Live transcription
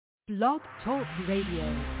Blog Talk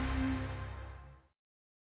Radio.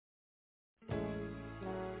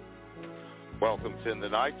 Welcome to the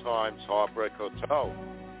Nightime'S Heartbreak Hotel.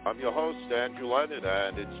 I'm your host, Andrew Leonard,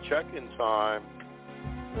 and it's check-in time.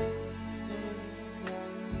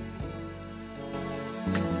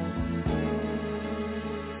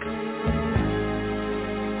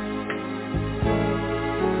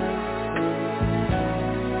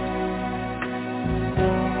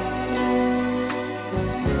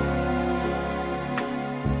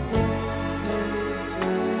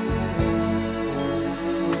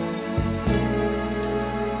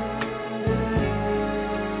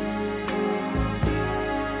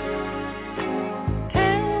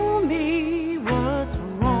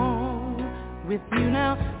 With you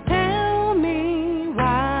now, tell me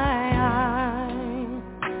why I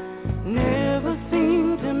never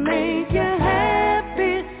seem to make you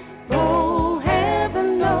happy. Oh,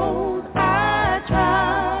 heaven knows I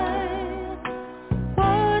try.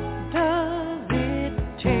 What does it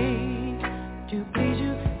take to please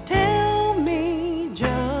you? Tell me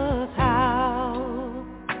just how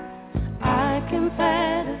I can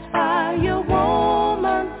satisfy your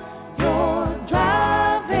woman. You're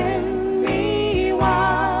driving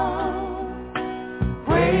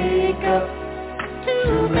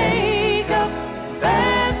to make up,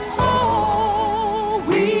 that's all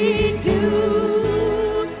we do.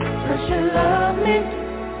 First you love me,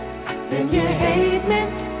 then you hate me,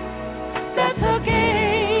 that's a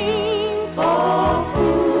game for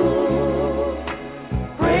fools.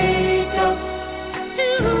 Break up to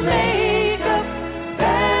make up,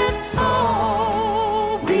 that's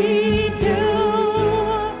all we do.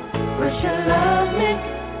 First you love me,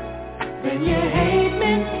 then you hate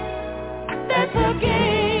me, that's a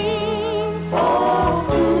game for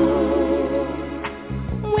fools.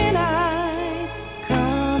 When I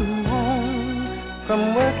come home from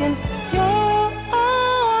working, you're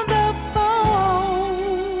on the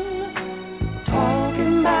phone,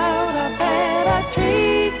 talking about how bad I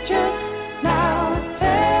treat you. Now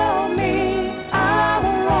tell me I'm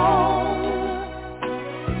wrong.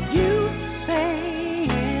 You say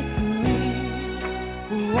it's me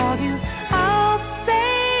who argues. I'll say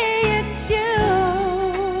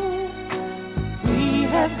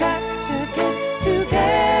have got to get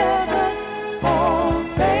together, oh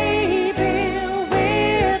baby,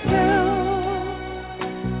 we're through.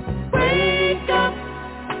 Break up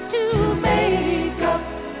to make up,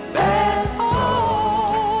 that's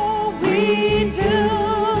all we do.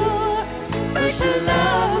 First you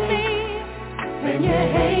love me, then you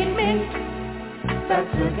hate me,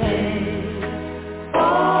 that's a game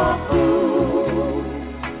for fools.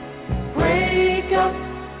 Break up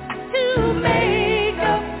to make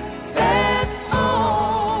up, that's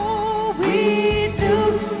all we do.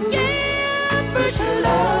 Yeah, first you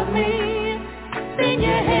love me, then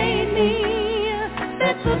you hate me,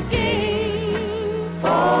 that's a game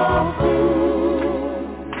for fools.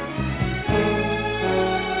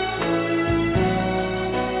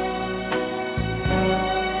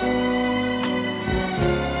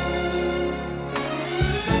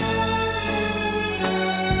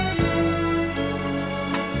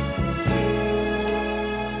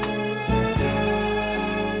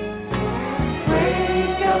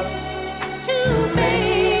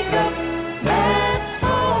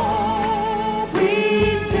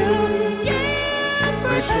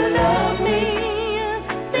 Love me.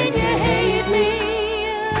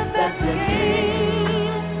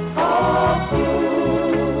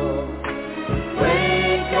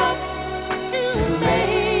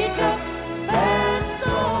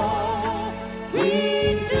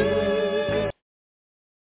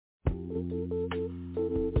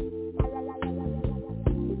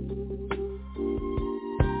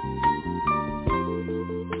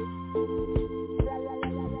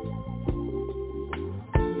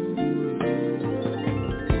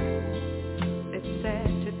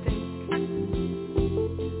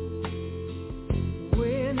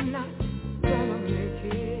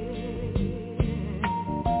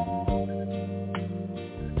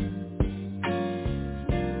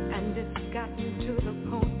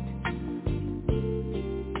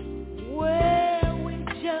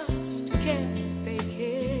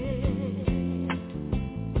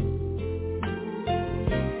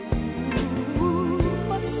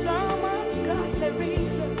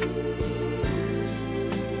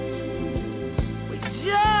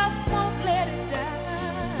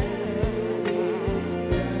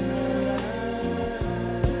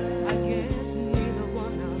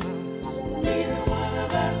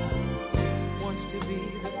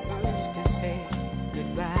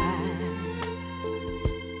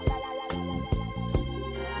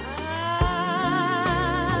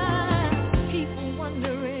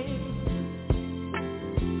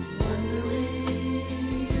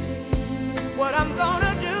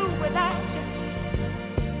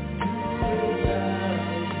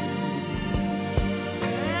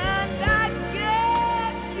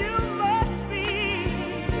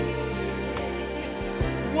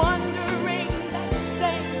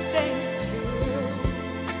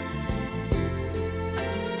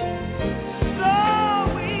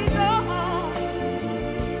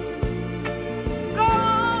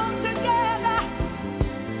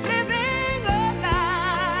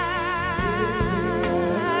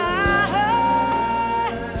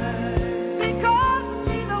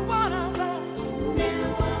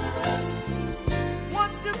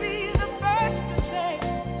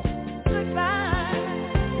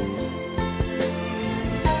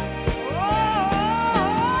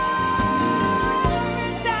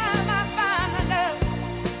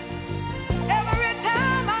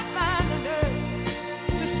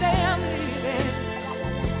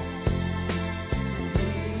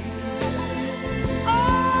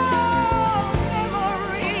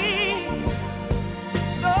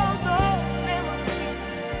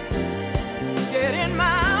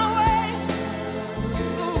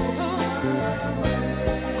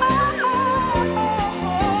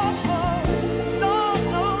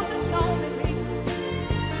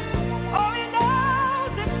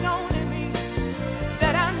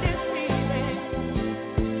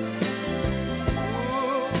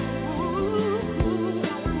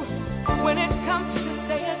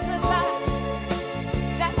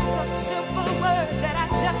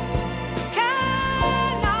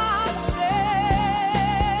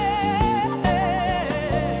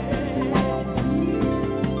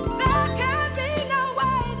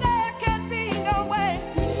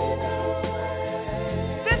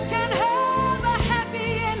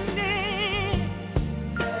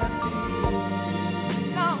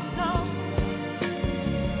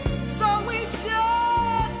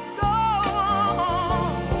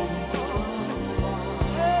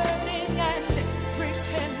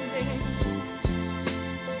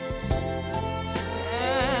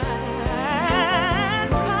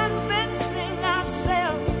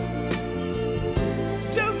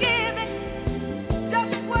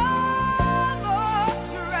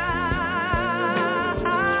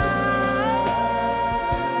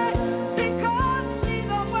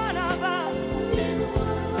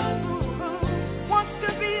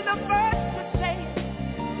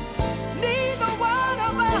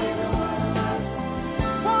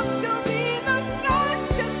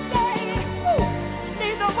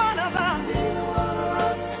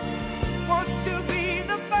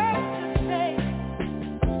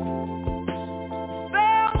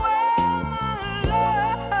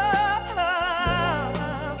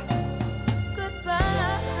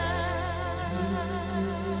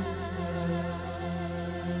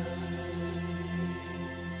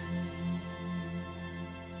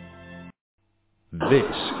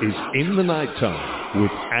 This is In the Nighttime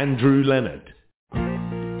with Andrew Leonard.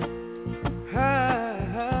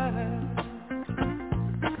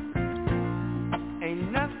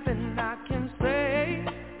 Ain't nothing I can say,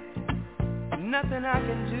 nothing I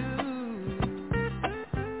can do.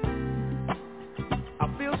 I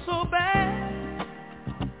feel so bad,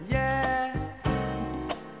 yeah,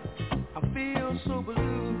 I feel so blue.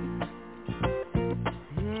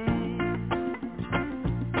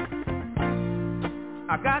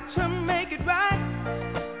 I got to make it right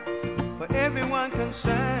for everyone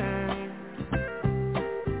concerned.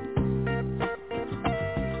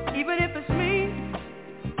 Even if it's me,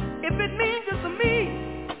 if it means just me,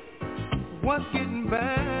 what's getting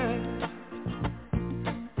burned?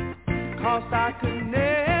 'Cause I could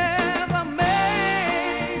never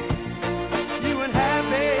make you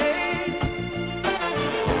unhappy.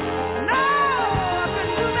 No, I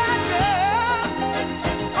couldn't do that,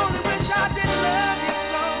 girl. Only wish I didn't love you.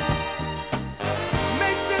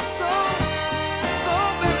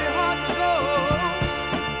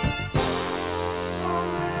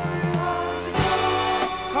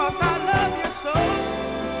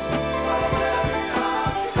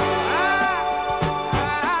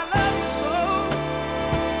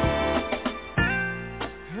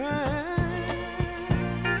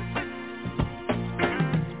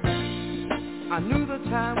 I knew the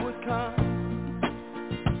time would come,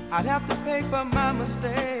 I'd have to pay for my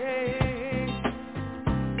mistake.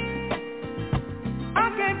 I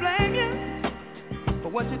can't blame you for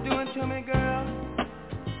what you're doing to me, girl,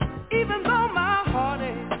 even though my heart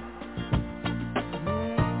aches.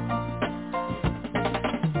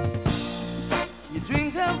 Your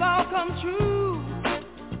dreams have all come true,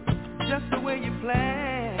 just the way you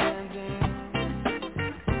planned them.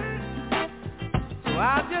 So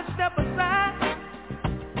I'll just step aside,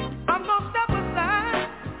 I'm gonna step aside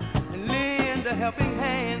and lend a helping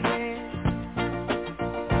hand in.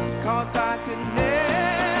 'Cause I could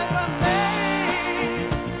never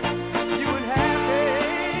make you unhappy.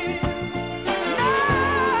 No,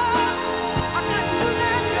 I couldn't do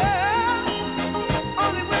that, girl.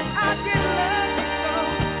 Only wish I did love you so.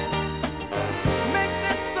 Makes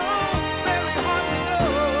it so very hard to know.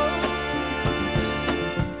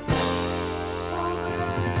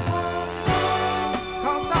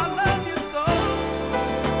 'Cause I love you so.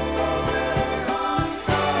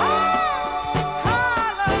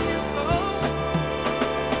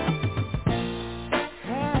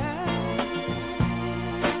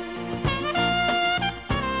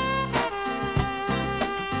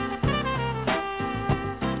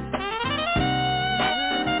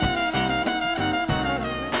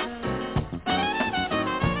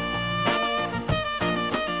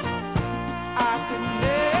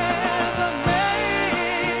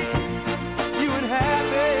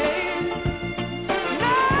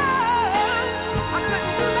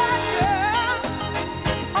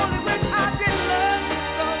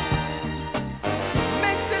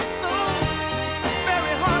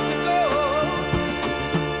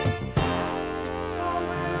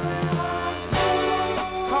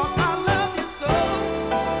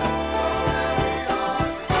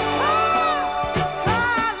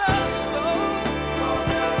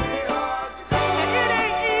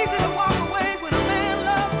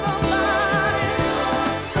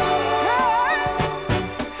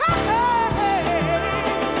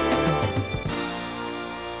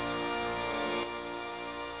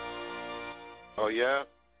 Yeah,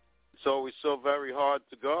 it's always so very hard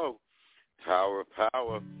to go. Tower of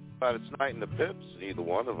Power, but it's Night in the Pips, neither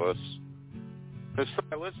one of us. The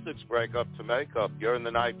stylistics break up to make up. You're in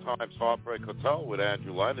the Nightime's Heartbreak Hotel with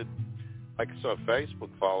Andrew Leonard. Like us on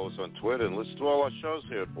Facebook, follow us on Twitter, and listen to all our shows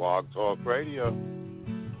here at Blog Talk Radio.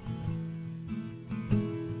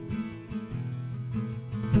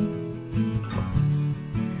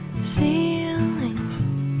 Ceiling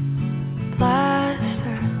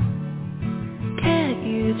plaster, can't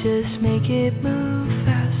you just make it move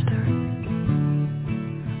faster?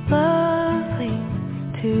 Lovely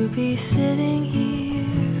to be sitting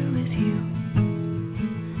here with you.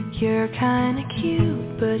 You're kinda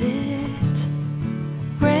cute, but it's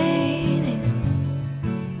raining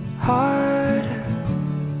harder.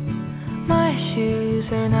 My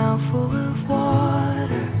shoes are now full of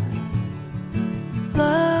water.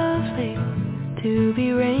 Lovely to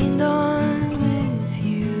be rained on with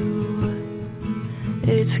you.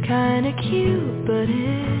 It's kinda cute, but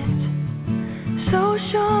it's so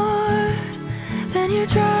short. Then you're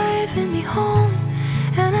driving me home,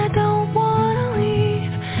 and I don't wanna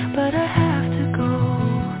leave, but I have to go.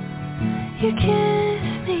 You kiss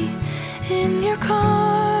me in your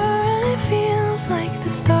car, and it feels like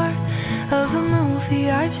the start of a movie.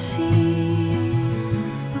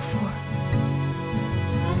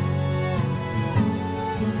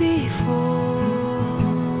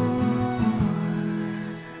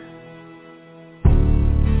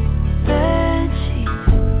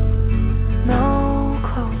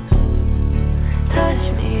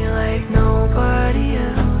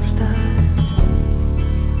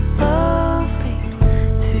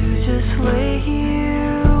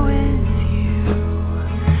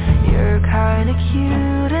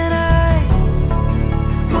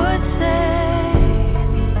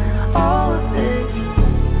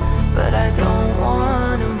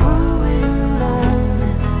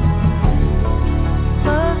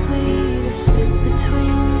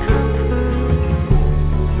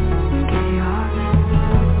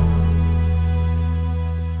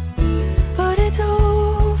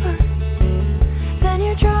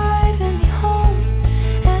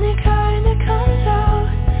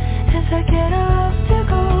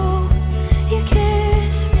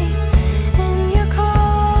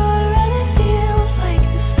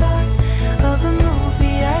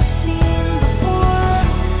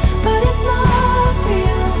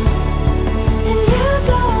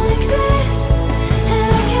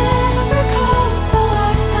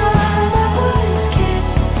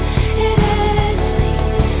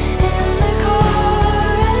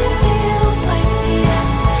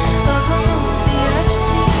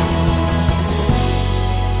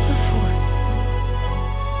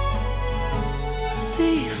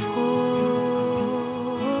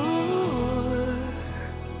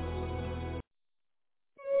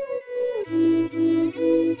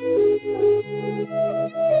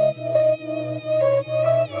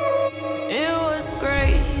 It was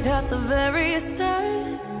great at the very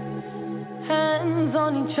start. Hands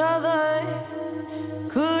on each other.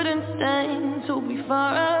 Couldn't stand to be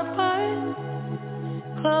far apart.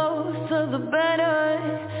 Closer the better.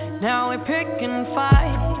 Now we're picking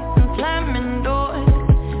fights and slamming doors.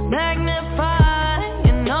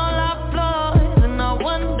 Magnifying all our flaws. And I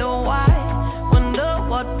wonder why. Wonder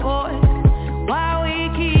what for. Why we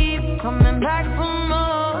keep coming back for more.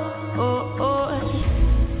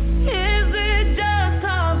 Is it just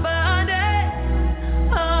our body?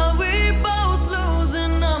 Are we both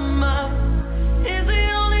losing our minds? Is the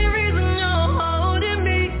only reason you're holding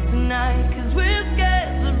me tonight? 'Cause we're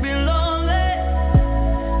scared to be lonely.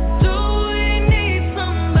 Do we need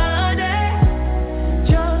somebody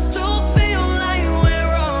just to feel like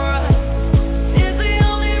we're alright? Is the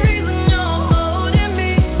only reason you're holding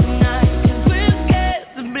me tonight? 'Cause we're scared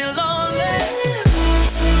to be lonely.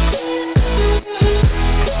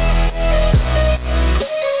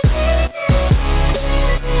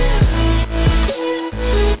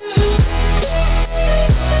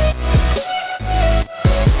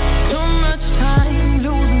 Too much time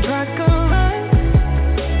losing track of life.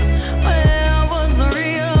 Where was the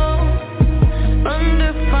real?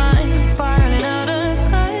 Undefined, spiraling out of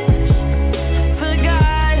touch.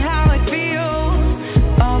 Forgot how it feels.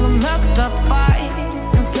 All the messed up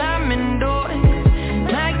fights and slamming doors.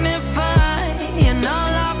 Magnifying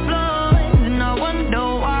all our flaws. And I wonder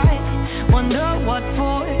why, wonder what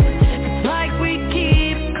for. It's like we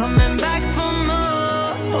keep coming back for more.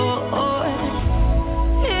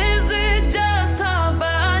 Is it just our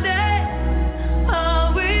body?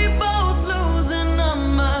 Are we both losing our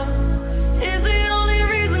minds? Is the only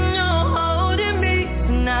reason you're holding me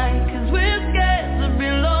tonight? 'Cause we're scared to be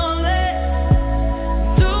lonely.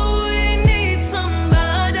 Do we need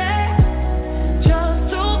somebody just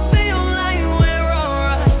to feel like we're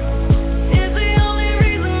alright? Is the only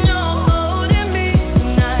reason you're holding me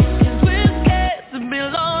tonight? 'Cause we're scared to be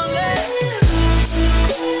lonely.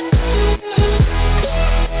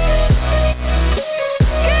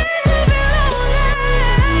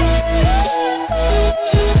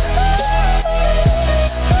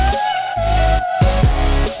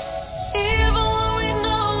 Even when we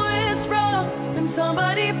know it's wrong, and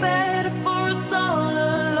somebody better for us all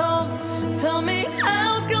along. Tell me,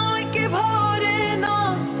 how can we keep holding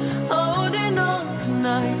on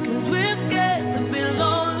tonight? 'Cause we're scared to be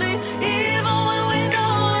lonely. Even when we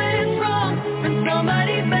know it's wrong, and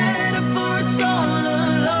somebody better for us all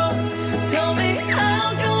along. Tell me, how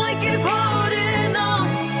can we keep holding on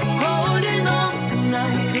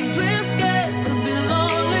tonight? 'Cause we're scared to be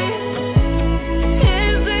lonely.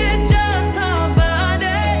 Is it just our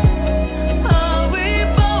body? Are we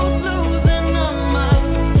both losing our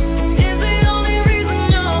minds? Is the only reason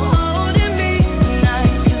you're holding me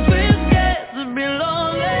tonight? 'Cause we're scared to be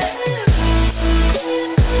lonely.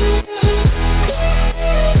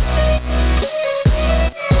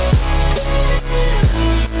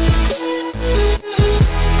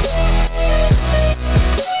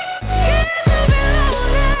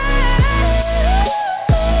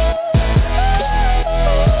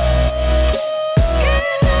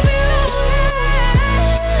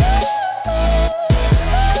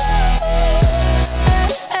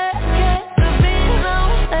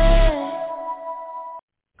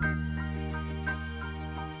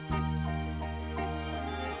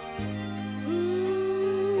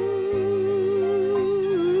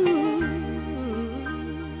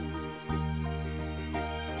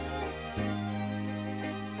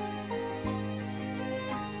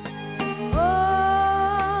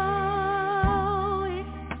 Oh, it's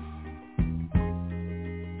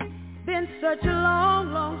been such a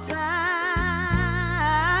long time.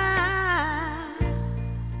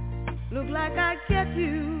 Look like I kept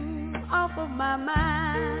you off of my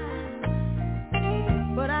mind,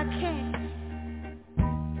 but I can't.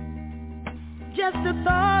 Just the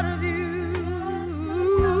thought of you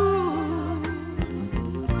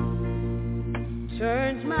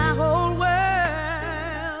turns my whole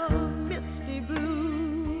world misty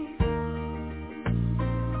blue.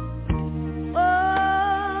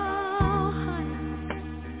 Oh, honey,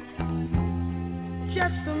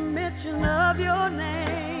 just the mention of your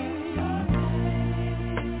name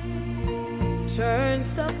turns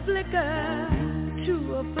the flicker to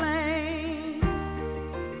a flame.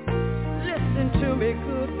 Listen to me,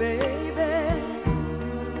 good baby.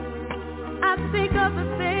 I think of the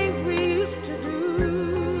things we used to do.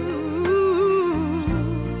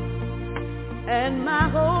 and my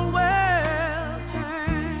whole world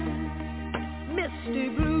turned misty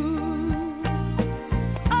blue.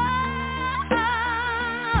 Oh,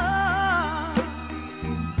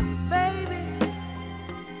 baby,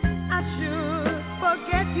 I should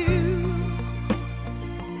forget you.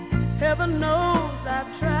 Heaven knows I've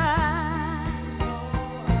tried.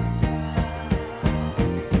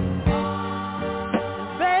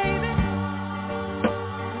 Baby,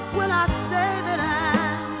 when I say that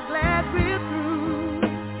I'm glad we're through,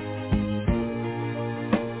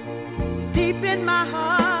 deep in my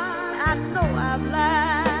heart I know I've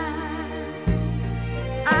lied.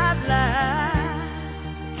 I've lied.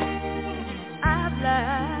 I've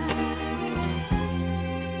lied.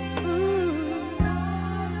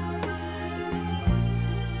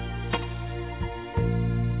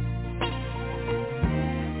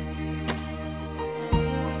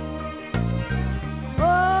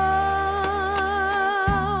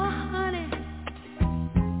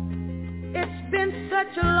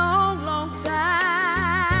 Such a long, long time.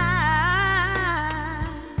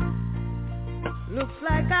 Looks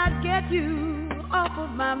like I'd get you off of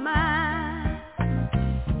my mind,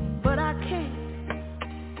 but I can't.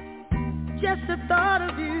 Just the thought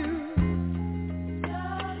of you,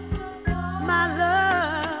 my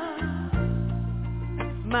love,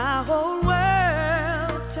 my whole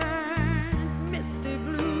world turned misty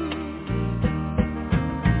blue.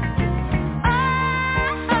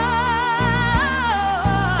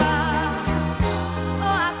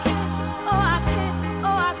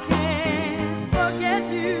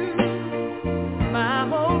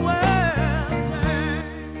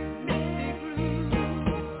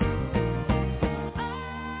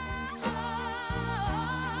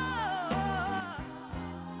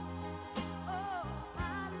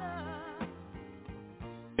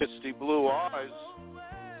 Misty blue eyes,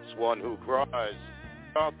 it's one who cries.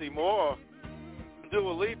 Dorothy Moore,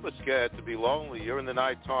 Dua Lipa, Scared to Be Lonely. You're in the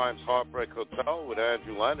Nightime'S Heartbreak Hotel with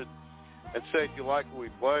Andrew Leonard. And say if you like what we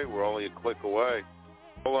play, we're only a click away.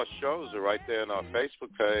 All our shows are right there on our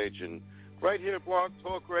Facebook page and right here at Blog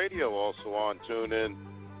Talk Radio, also on TuneIn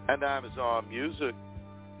and Amazon Music.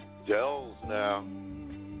 Dells now.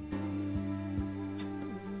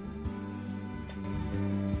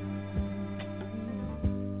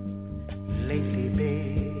 Lately,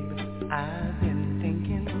 babe, I've been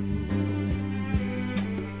thinking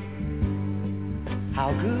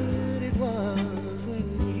how good it was when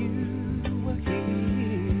you were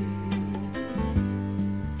here.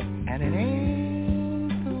 And it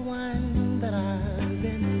ain't the wine that I've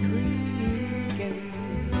been drinking.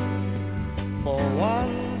 For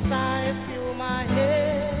once I feel my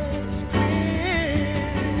head spin.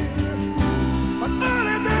 But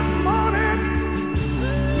early this morning,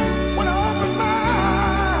 when I opened my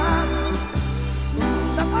eyes,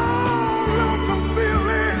 that old lonesome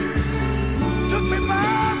feeling took me by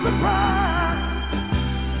surprise.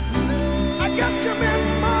 I guess you meant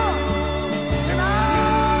more than I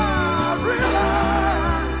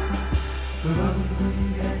realized. The love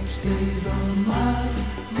that stays on my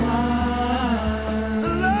mind. The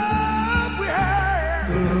love we had.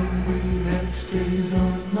 The love that stays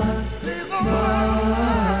on my mind.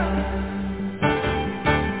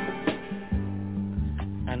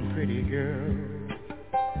 And pretty girl,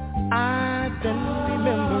 I've been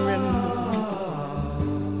remembering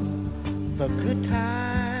the good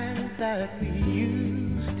times that we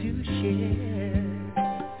used to share.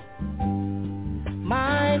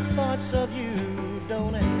 My thoughts of you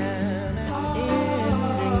don't have an ending,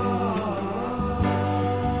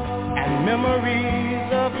 and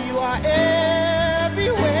memories of you are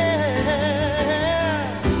everywhere.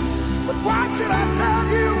 But why should I tell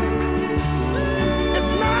you?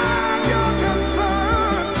 It's not your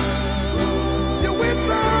concern. You win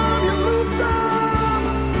some, you lose some.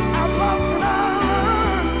 I've lost and I've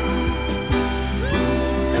learned.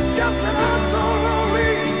 It's just that I'm so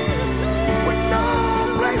lonely with no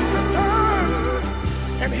place to turn.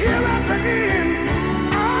 And here at the end,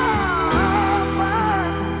 I'll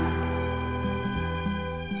find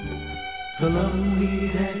the lonely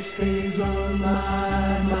that stays on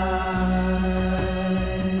my mind.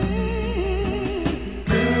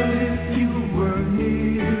 Girl, if you were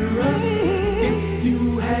nearer, if you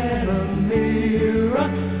had a mirror,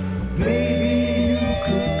 maybe you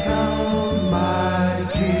could count my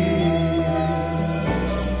tears.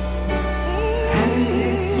 And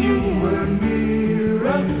if you were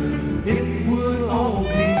nearer, it would all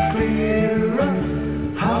be clearer.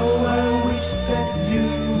 How I wish that you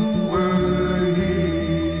were here.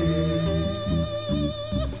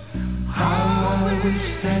 How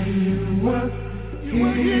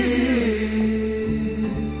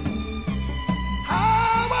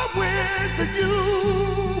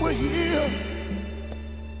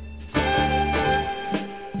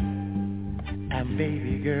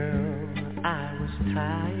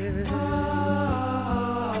tired,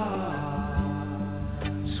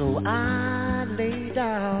 so I lay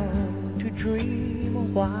down to dream a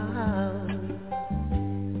while.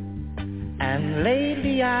 And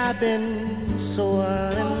lately I've been so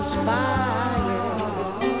uninspired,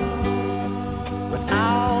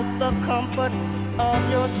 without the comfort of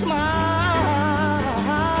your smile.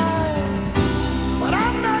 But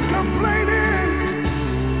I'm not complaining,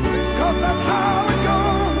 'cause that's how it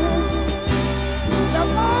goes.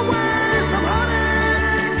 There's always some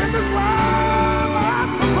honey in this world, I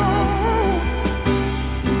suppose.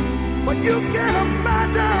 But you can't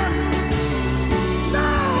imagine,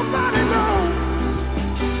 nobody knows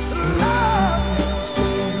the love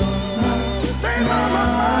stays on my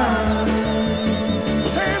mind,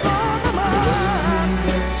 stays on my mind,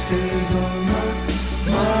 stays on my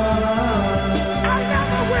mind. I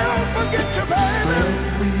never will forget you, baby.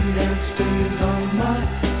 That stays on my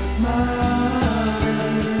mind.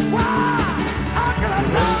 Why? How can I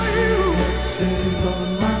tell you? That stays on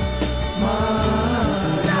my mind.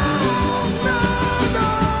 No, no, no,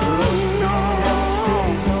 no. That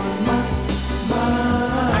stays on my mind.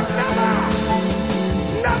 I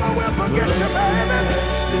never will forget you, baby. That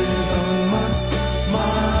stays on my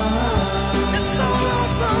mind. It's so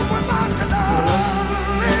awesome without your love.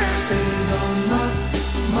 That stays on my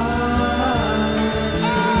mind.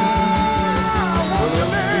 I want you,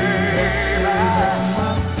 baby.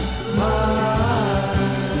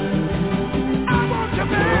 I want you,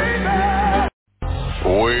 baby.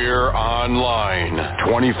 We're online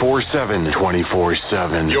 24/7.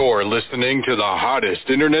 24/7. You're listening to the hottest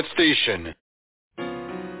internet station.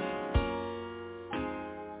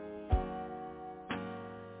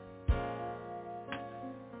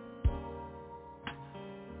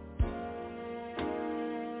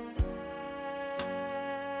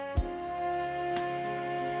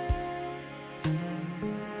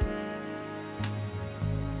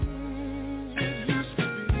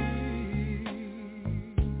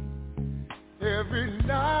 Every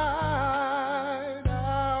night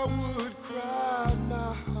I would cry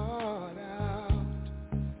my heart out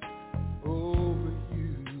over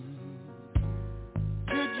you.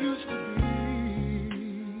 It used to be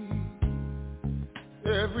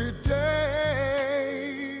every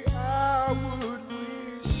day I would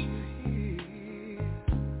wish you here,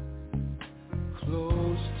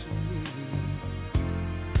 close to me.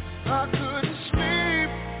 I couldn't sleep,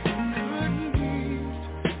 couldn't eat,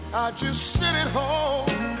 I just sit at home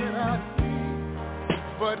and I'd weep.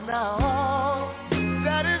 But now all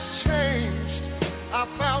that has changed. I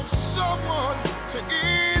found someone to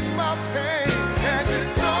ease my pain. And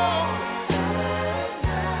it's all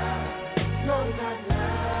no, not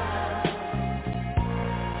now.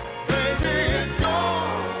 Baby, it's all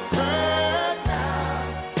now.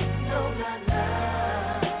 No, not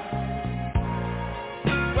now.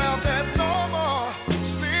 Well, there's no more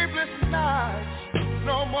sleepless nights,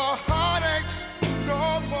 no more heartaches, no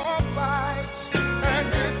more fights, and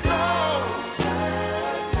it's all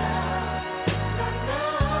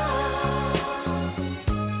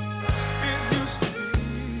it used to be.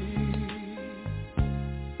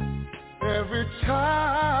 Every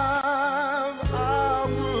time I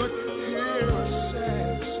would hear a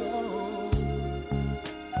sad song,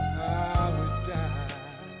 I would die.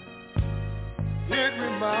 It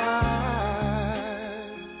reminds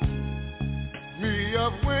me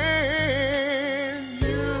of when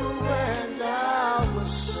you and I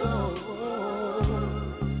were so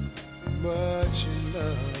much in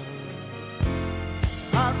love.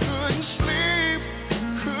 I couldn't sleep,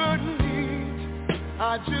 couldn't eat, I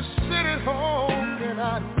just sit at home and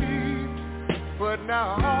I'd weep. But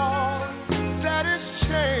now all that has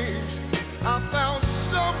changed. I found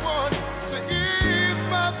someone to ease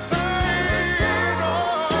my pain. Oh,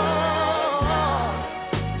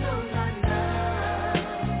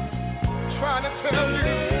 trying to tell you.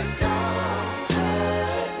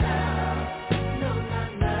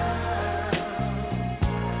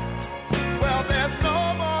 Well, there's no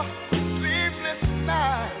more sleepless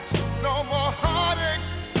nights, no more heartaches,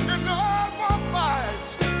 and no more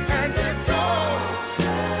fights. And it goes,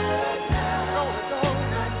 no,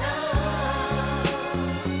 it goes.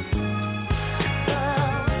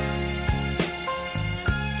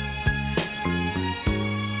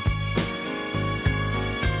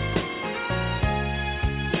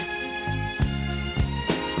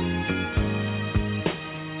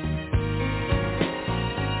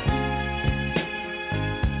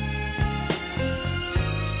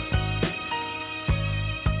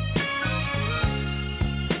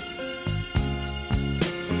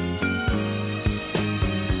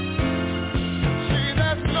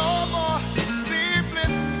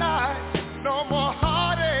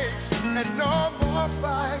 and no more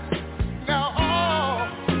fights. Now all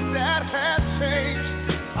that has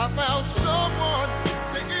changed. I found someone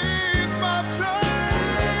to ease my pain.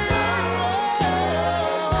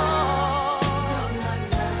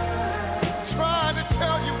 Trying to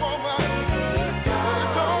tell you, woman,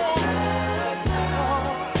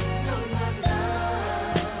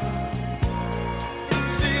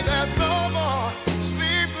 see, there's no more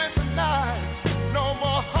sleepless nights, no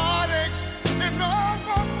more heartaches, and no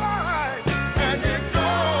more fights. And it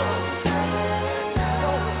goes,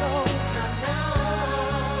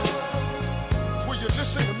 will you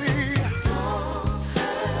listen to me?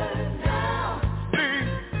 Please,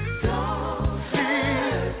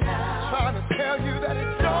 trying to tell you that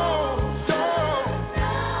it don't.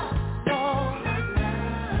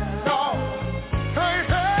 Hey,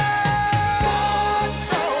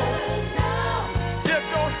 it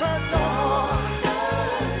don't hurt no more.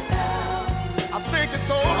 I think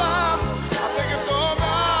it's over. I think it's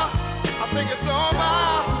over. I think it's over.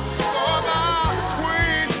 It's over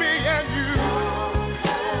between me and you.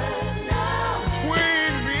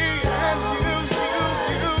 Between me and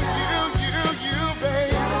you,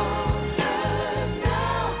 baby.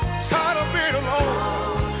 Tired of being alone.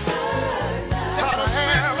 Tired of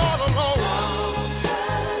being all alone.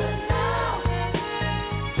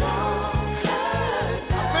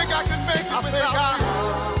 I think I can make it without you.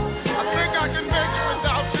 I think I can make it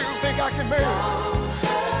without you. Think I can make it.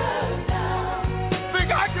 Think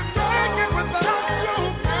I can make it without you,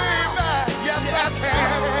 baby. Yes, I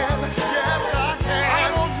can. Yes, I can. I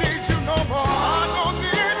don't need you no more. I don't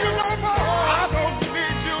need you no more. I don't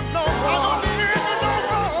need you no more. I don't need you no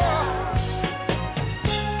more.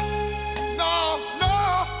 No, no,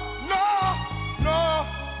 no, no,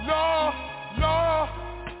 no, no,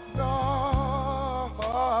 no.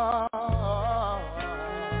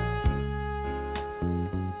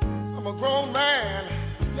 I'm a grown man.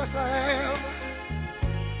 Yes, I am.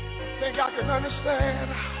 Think I can understand.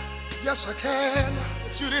 Yes, I can.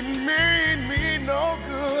 But you didn't mean me no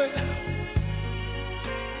good.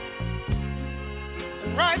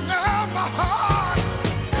 And right now, my heart is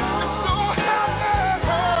so happy.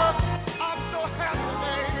 I'm so happy,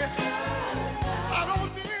 baby. I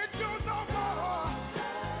don't need you no more.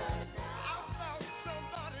 I found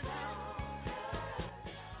somebody.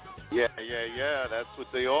 Yeah, that's what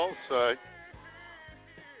they all say.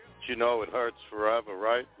 But you know it hurts forever,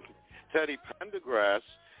 right? Teddy Pendergrass,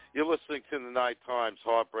 you're listening to the Nightime'S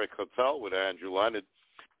Heartbreak Hotel with Andrew Leonard,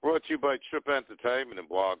 brought to you by Trip Entertainment and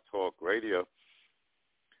Blog Talk Radio.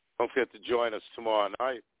 Don't forget to join us tomorrow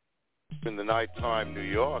night in the Nighttime New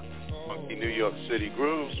York, funky New York City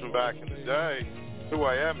grooves from back in the day. 2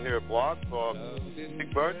 a.m. here at Blog Talk.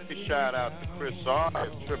 Big birthday shout out to Chris R.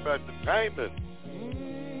 of Trip Entertainment.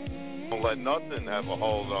 Don't let nothing have a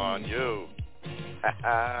hold on you.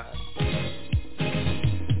 I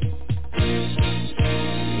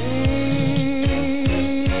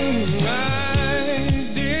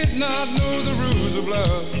did not know the rules of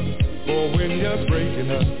love, for when you're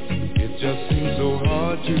breaking up, it just seems so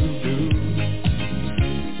hard to do.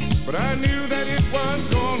 But I knew that it was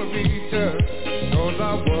gonna be tough, 'cause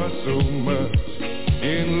I was so much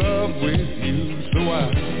in love with you. So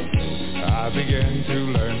I began to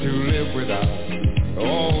learn to live without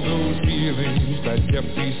all those feelings that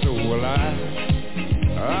kept me so alive.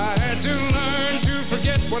 I had to learn to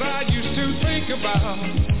forget what I used to think about.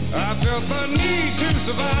 I felt the need to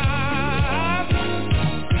survive.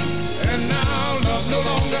 And now love no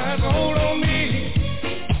longer has a hold on me.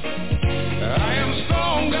 I am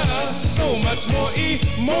stronger, so much more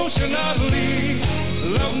emotionally.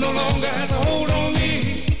 Love no longer has a hold on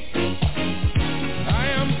me. I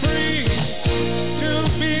am free to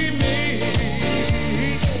be me.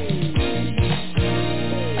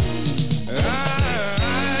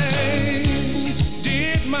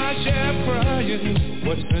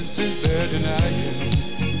 What sense is there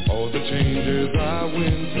denying all the changes I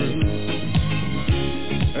went through?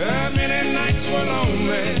 Many nights were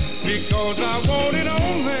lonely because I wanted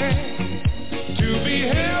only to be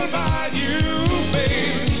held by you,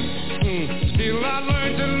 babe. Still I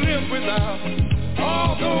learned to live without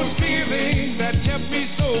all those feelings that kept me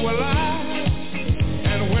so alive.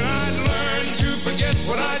 And when I learned to forget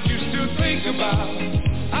what I used to think about,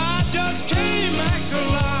 I just came back to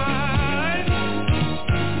life.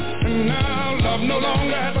 Now love no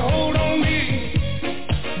longer has a hold on me.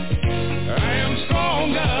 I am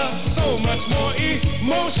stronger, so much more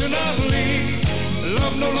emotionally.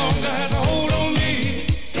 Love no longer has a hold on me.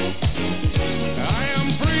 I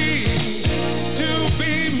am free to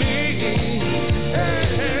be me. Hey,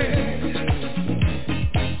 hey.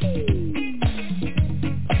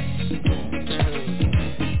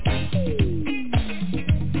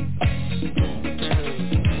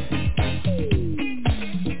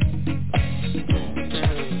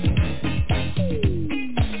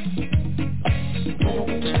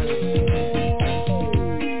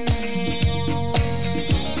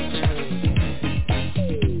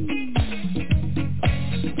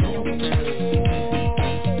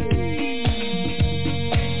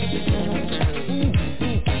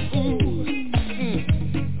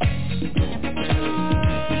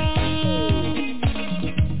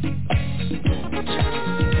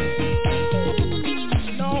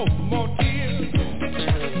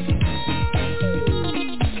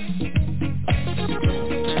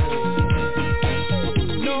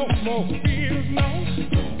 more fears, no.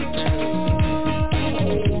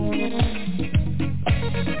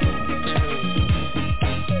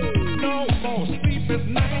 No more sleepless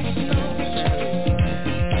nights, no.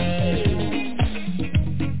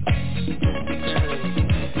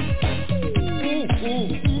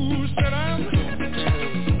 Ooh, said I'm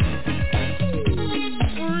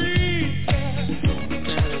free.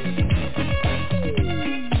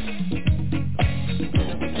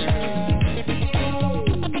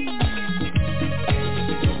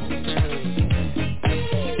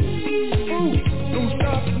 Don't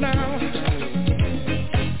stop now.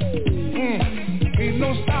 Ain't no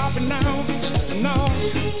stopping now. No.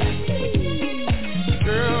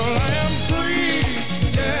 Girl, I am free.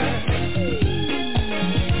 Yeah.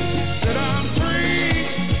 Said I'm free.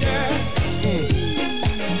 Yeah.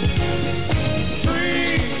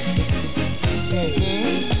 Free.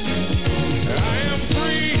 I am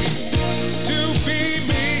free to be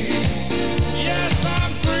me. Yes,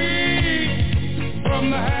 I'm free from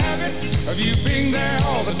the habit of you being there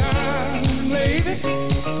all the time, lady.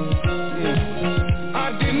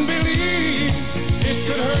 I didn't believe it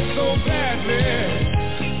could hurt so badly,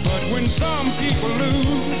 but when some people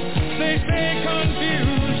lose, they stay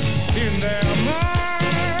confused in their mind.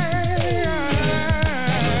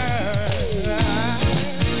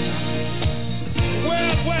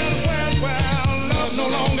 Well, love no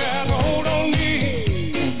longer has a hold on me.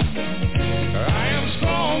 I am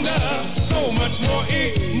stronger, so much more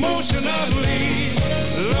emotionally.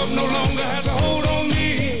 Love no longer has a hold on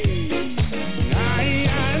me. I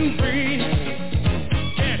am free.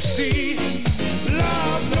 Can't see.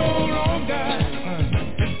 Love no longer has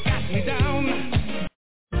got me down.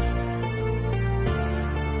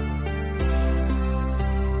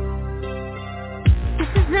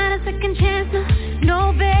 This is not a second chance,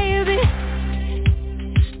 no baby.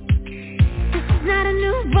 This is not a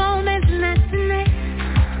new romance, not tonight.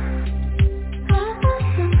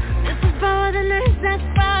 This is for the nights that's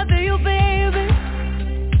bother you, baby.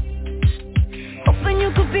 Hoping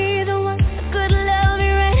you could be the one that could love me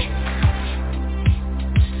right.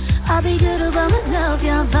 I'll be good about myself,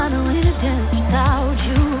 yeah, I'll find a way to dance without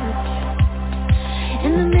you.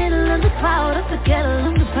 In the middle of the crowd, I forget all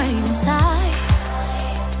of the pain inside.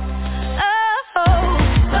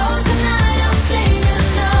 So tonight I'm singing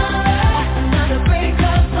another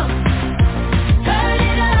breakup song. Turn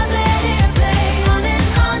it up, let it play on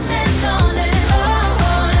and on and on and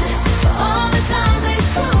on. For all the times they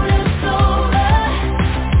screwed us over,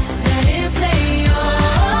 let it play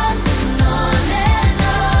on and on and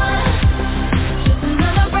on. Just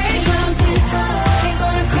another breakup song. Ain't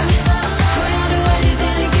gonna cry, but I'll do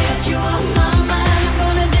anything to get you off my mind. I'm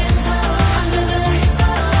gonna dance under the lights,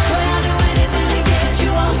 but I'll do anything to get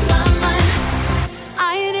you off my mind.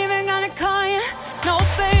 I ain't even gonna call you, no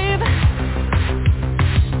babe.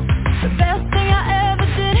 The best thing I ever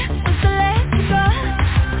did was to let you go.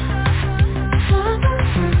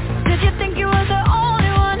 Did you think you were the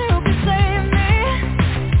only one who could save me?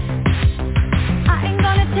 I ain't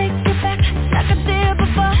gonna take you back like I did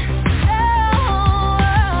before.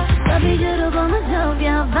 I'll be good about myself,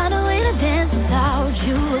 yeah, I'll find a way to dance without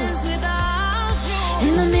you.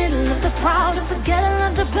 In the middle of the crowd, I forget all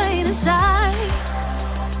of the pain inside.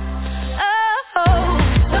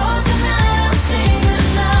 So tonight I'm singing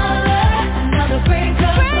another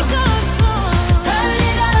breakup song. Turn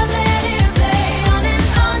it up, let it play on and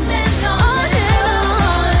on and on and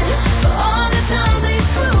on. For all the times they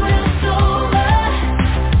screwed us over,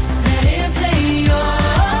 let it play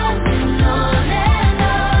on and on and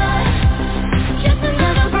on. Just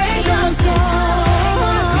another breakup song.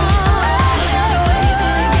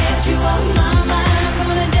 Get you off my mind. I'm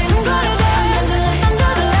gonna dance.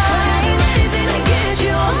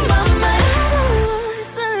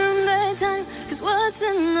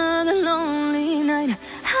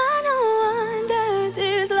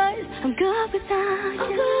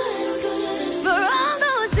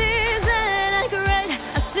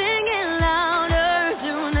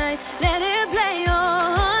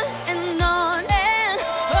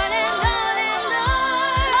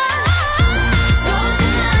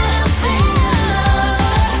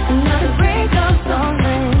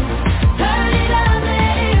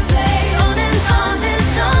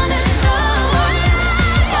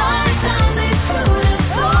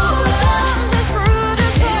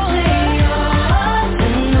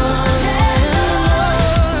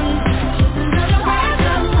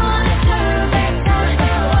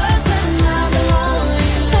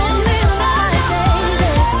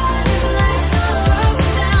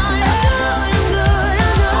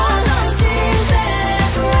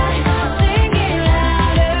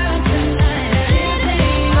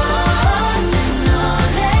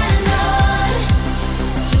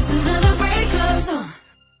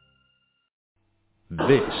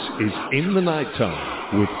 is In the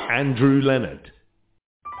Nighttime with Andrew Leonard.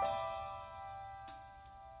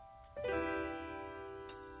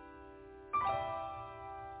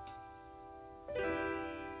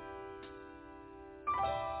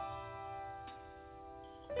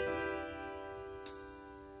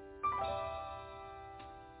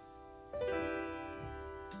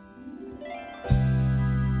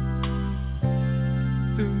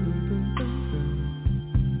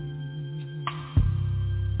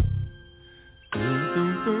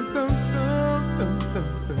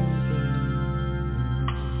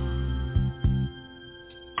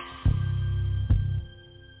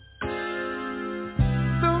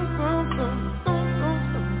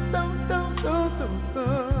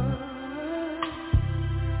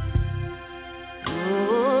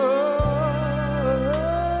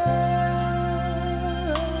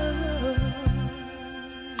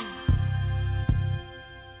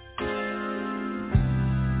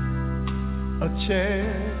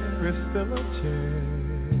 Chair is still a chair,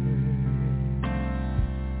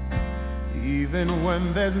 even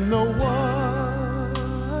when there's no one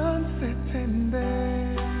sitting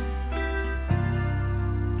there.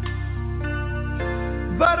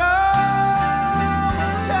 But a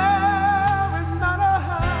chair is not a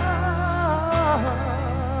house,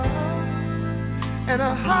 and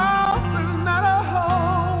a house is not a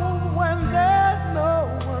home when there's no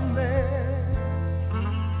one there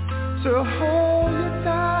to hold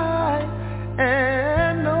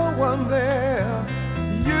and no one there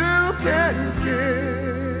you can kiss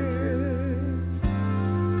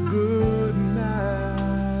good night.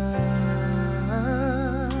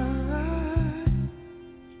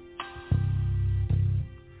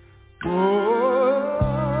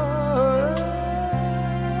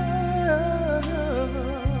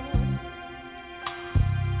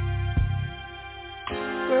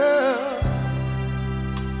 Well,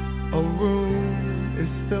 a room is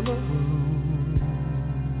still a room,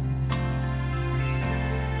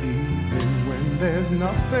 there's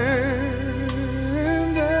nothing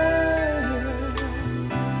there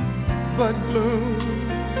but gloom.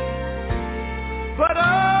 But a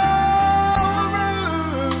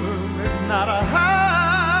room is not a house,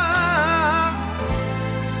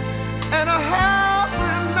 and a house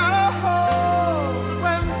is not a home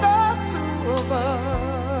when the two of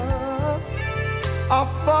us are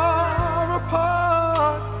far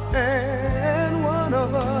apart and one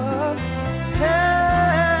of us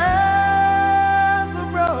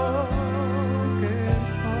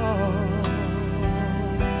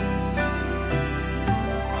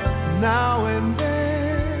now and then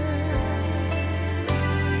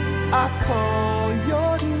I call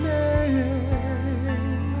your name,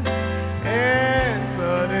 and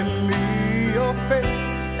suddenly your face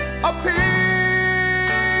appears,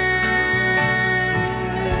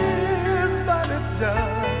 but it's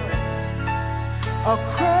just a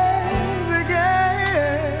crazy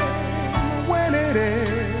game when it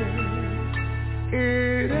ends.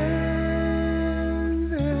 It ends.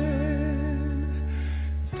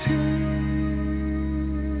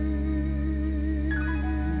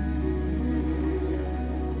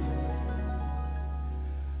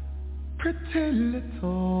 Pretty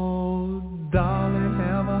little darling,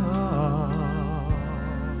 have a heart.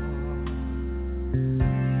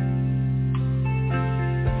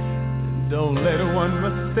 Don't let one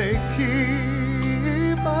mistake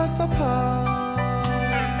keep us apart.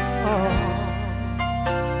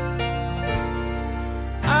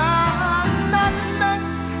 I'm not meant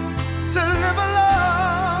to live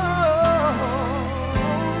alone.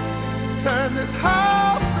 Turn this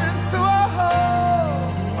house into a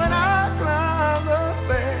home when I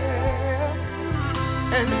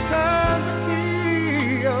and turn the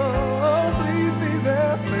key, oh, please be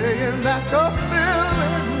there, saying that you're still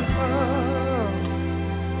in love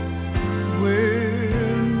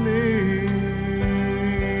with me.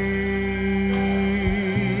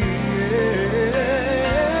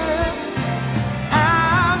 Yeah.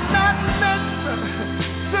 I'm not meant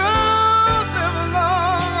to live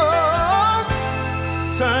alone.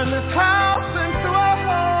 Turn this house into a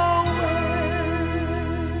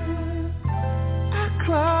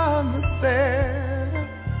climb the stairs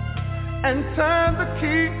and turn the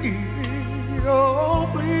key, oh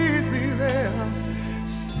please be there,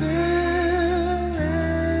 still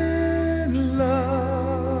in love.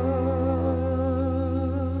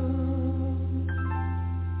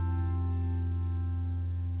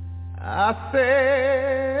 I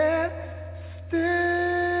said still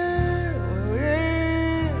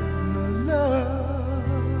in love.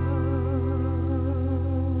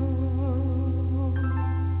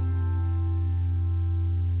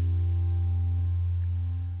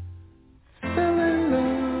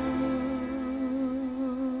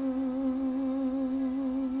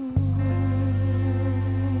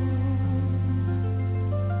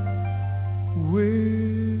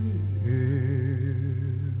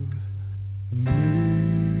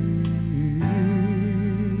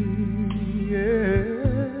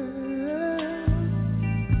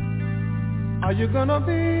 Are you gonna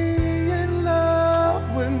be in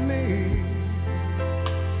love with me?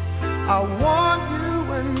 I want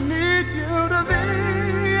you and need you to be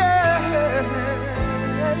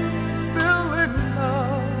still in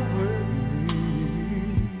love with me.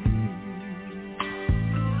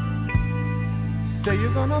 Say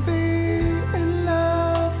you're gonna be in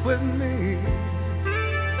love with me.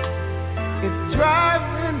 It's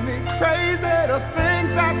driving me crazy to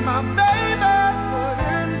think that my baby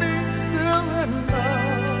wouldn't be still in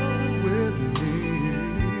love with me.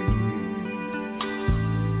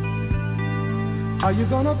 Are you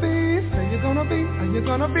gonna be? Say you're gonna be. Are you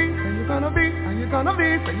gonna be? Say you're gonna be. Are you gonna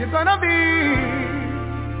be? Say you're gonna be.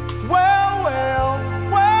 Well, well,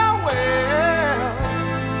 well, well.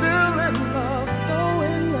 Still in love, so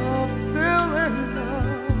in love, still in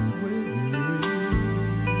love with me.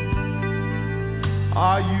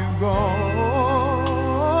 Are you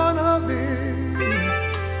gonna be?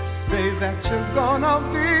 Say that you're gonna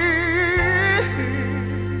be.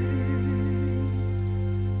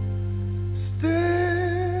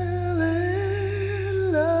 Still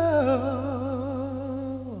in love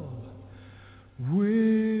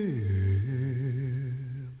with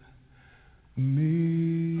me.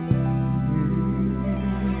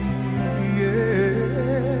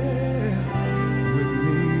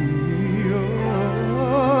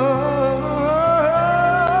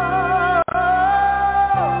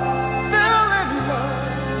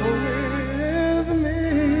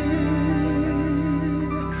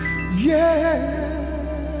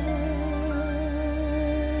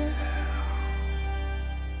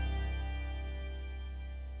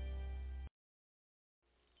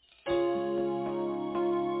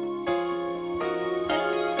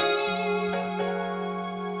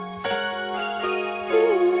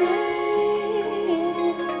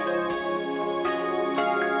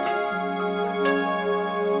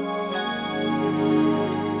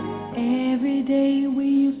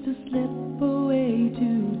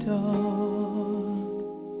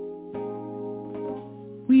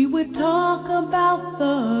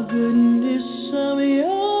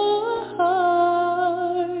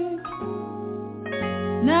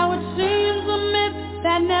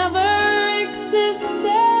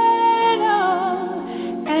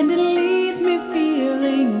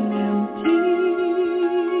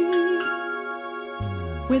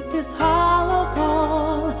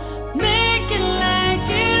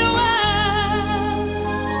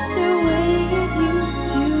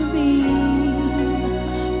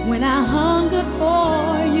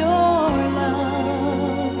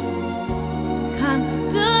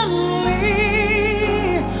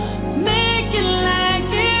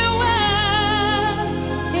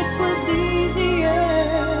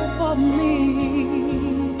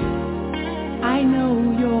 I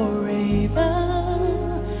know you're able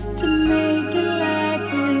to make it last.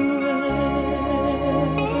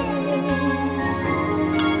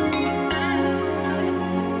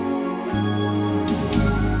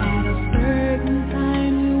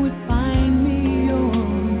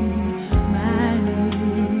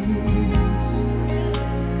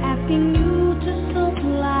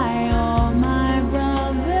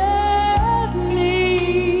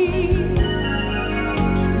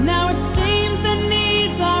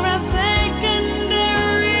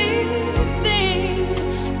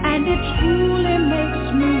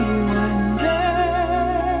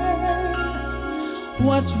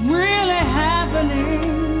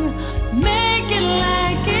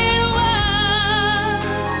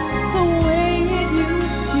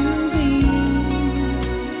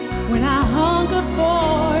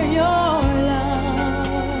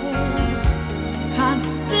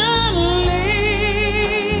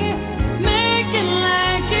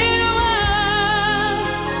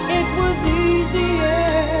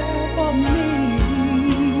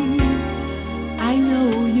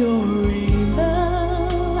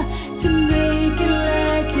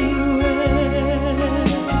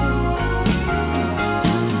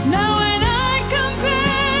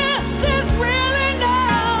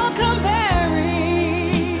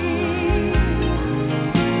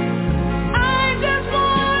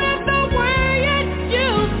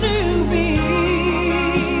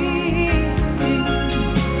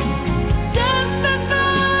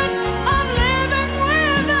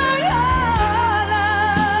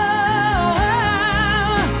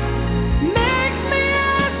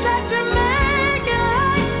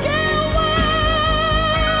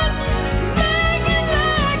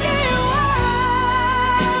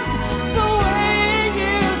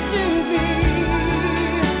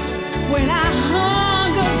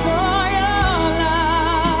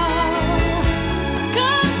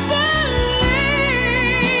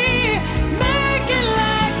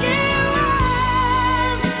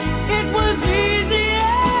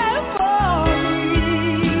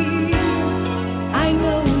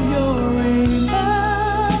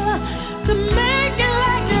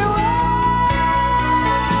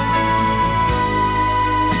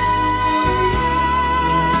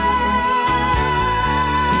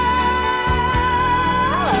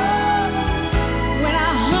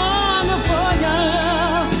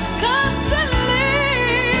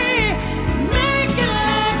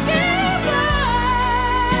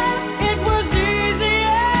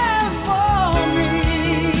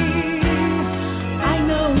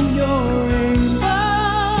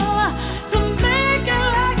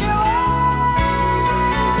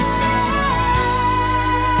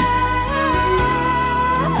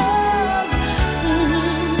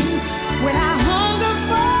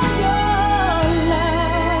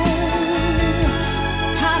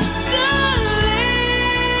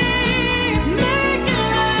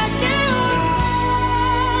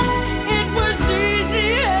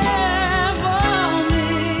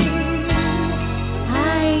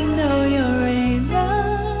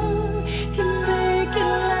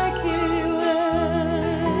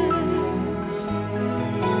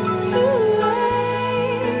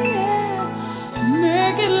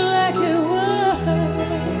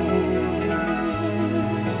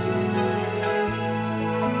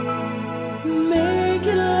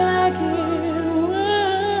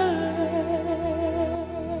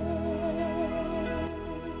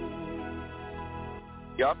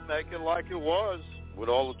 Yep, make it like it was, with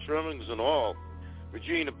all the trimmings and all.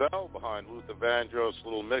 Regina Bell behind Luther Vandross,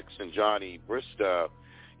 Little Mix, and Johnny Bristow.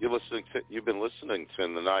 You've been listening to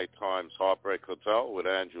In the Nightime's Heartbreak Hotel with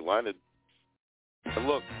Andrew Leonard. And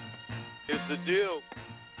look, here's the deal.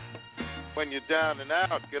 When you're down and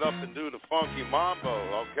out, get up and do the funky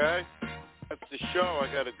mambo, okay? That's the show. I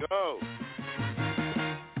gotta go.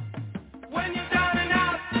 When you're down and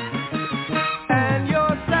out, and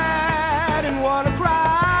you're sad and wanna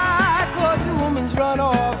cry, 'cause your woman's run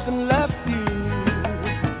off and left you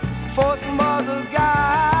for some other guy.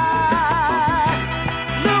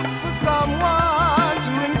 Look for someone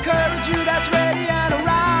to encourage you that's ready and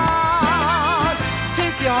around.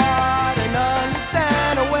 Take your heart and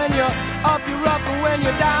understand when you're up, you're up, and when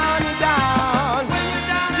you're down, you're down. When you're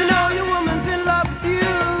down, you know your woman's in love with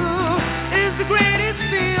you. It's the greatest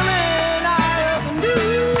feeling I ever knew.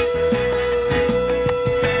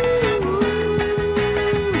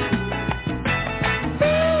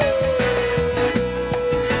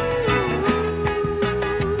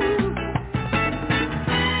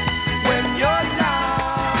 When you're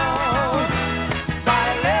down,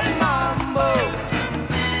 violin mambo.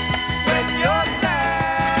 When you're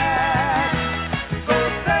sad, go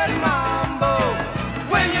sad mambo.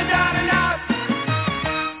 When you're down and out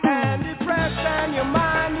and depressed and your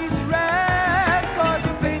mind needs rest, 'cause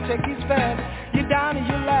your paycheck is fast. You're down in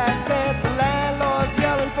your last cent, the landlord's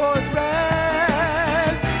yelling for his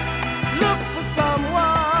rent. Look for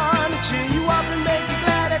someone to cheer you up and make you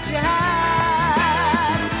glad that you have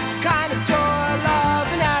kind of joy, love,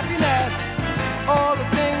 and happiness, all the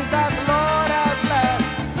things that the Lord has blessed.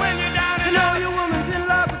 When you're down and know your woman's in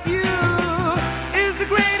love with you is the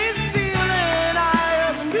greatest feeling I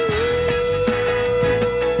ever knew.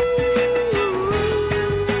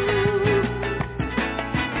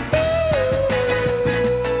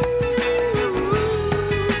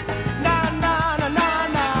 Na na na na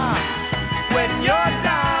na. When you're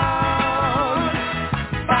down,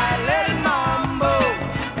 violin mambo.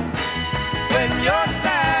 When you're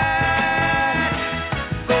sad,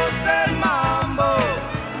 go sad mambo.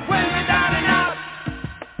 When you're down and out,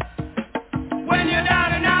 when you're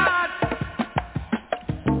down and out,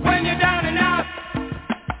 when you're down and out.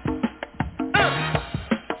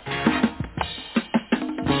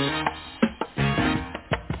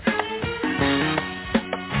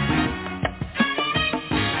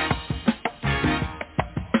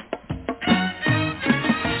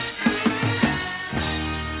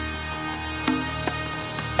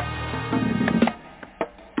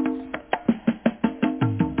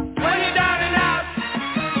 When you're down and out,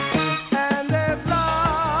 and there's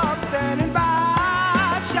love standing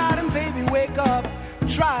by, shout and baby, wake up,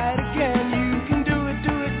 try it again.